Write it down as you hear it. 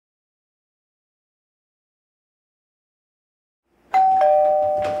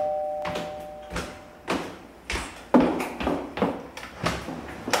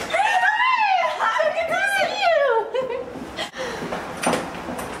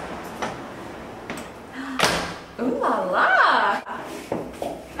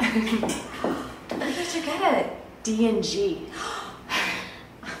Where did you get it? D&G.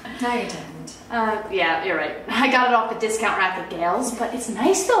 No, you didn't. Yeah, you're right. I got it off the discount rack at Gale's, but it's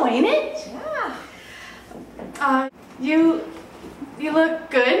nice though, ain't it? Yeah. You look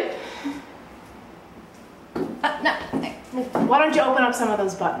good. No, why don't you open up some of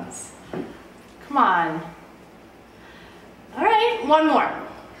those buttons? Come on. All right, one more.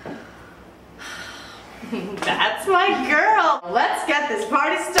 That's my girl. Let's get this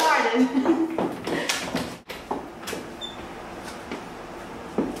party started.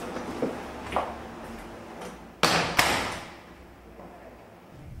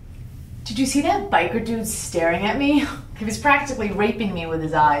 Did you see that biker dude staring at me? He was practically raping me with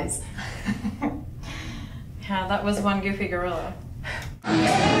his eyes. Yeah, that was one goofy gorilla.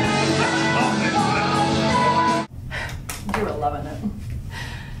 You were loving it.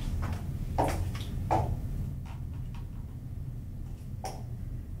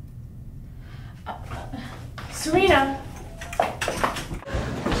 Serena!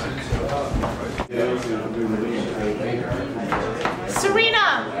 Serena!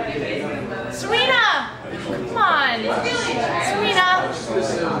 Serena! Come on! Serena!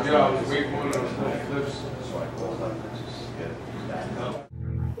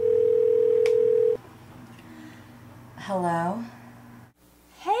 Hello?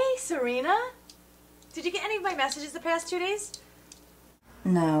 Hey, Serena! Did you get any of my messages the past 2 days?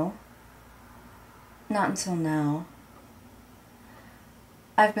 No. Not until now.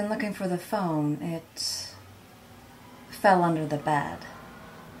 I've been looking for the phone. It fell under the bed.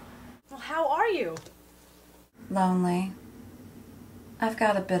 Well, how are you? Lonely. I've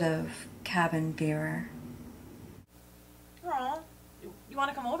got a bit of cabin fever. Aw, you want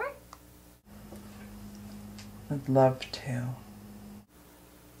to come over? I'd love to.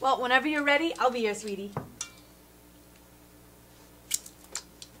 Well, whenever you're ready, I'll be here, sweetie.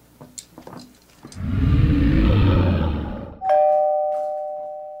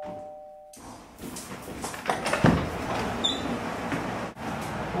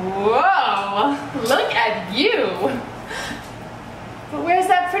 Whoa! Look at you! But where's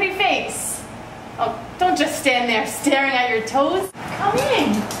that pretty face? Oh, don't just stand there staring at your toes. Come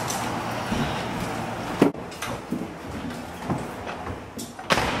in!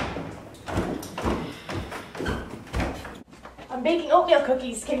 I'm baking oatmeal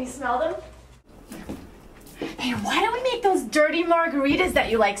cookies. Can you smell them? Hey, why don't we make those dirty margaritas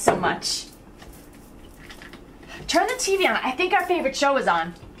that you like so much? Turn the TV on. I think our favorite show is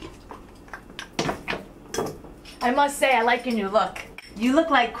on. I must say, I like your new look. You look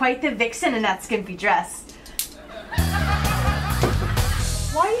like quite the vixen in that skimpy dress.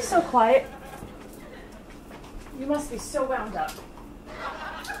 Why are you so quiet? You must be so wound up.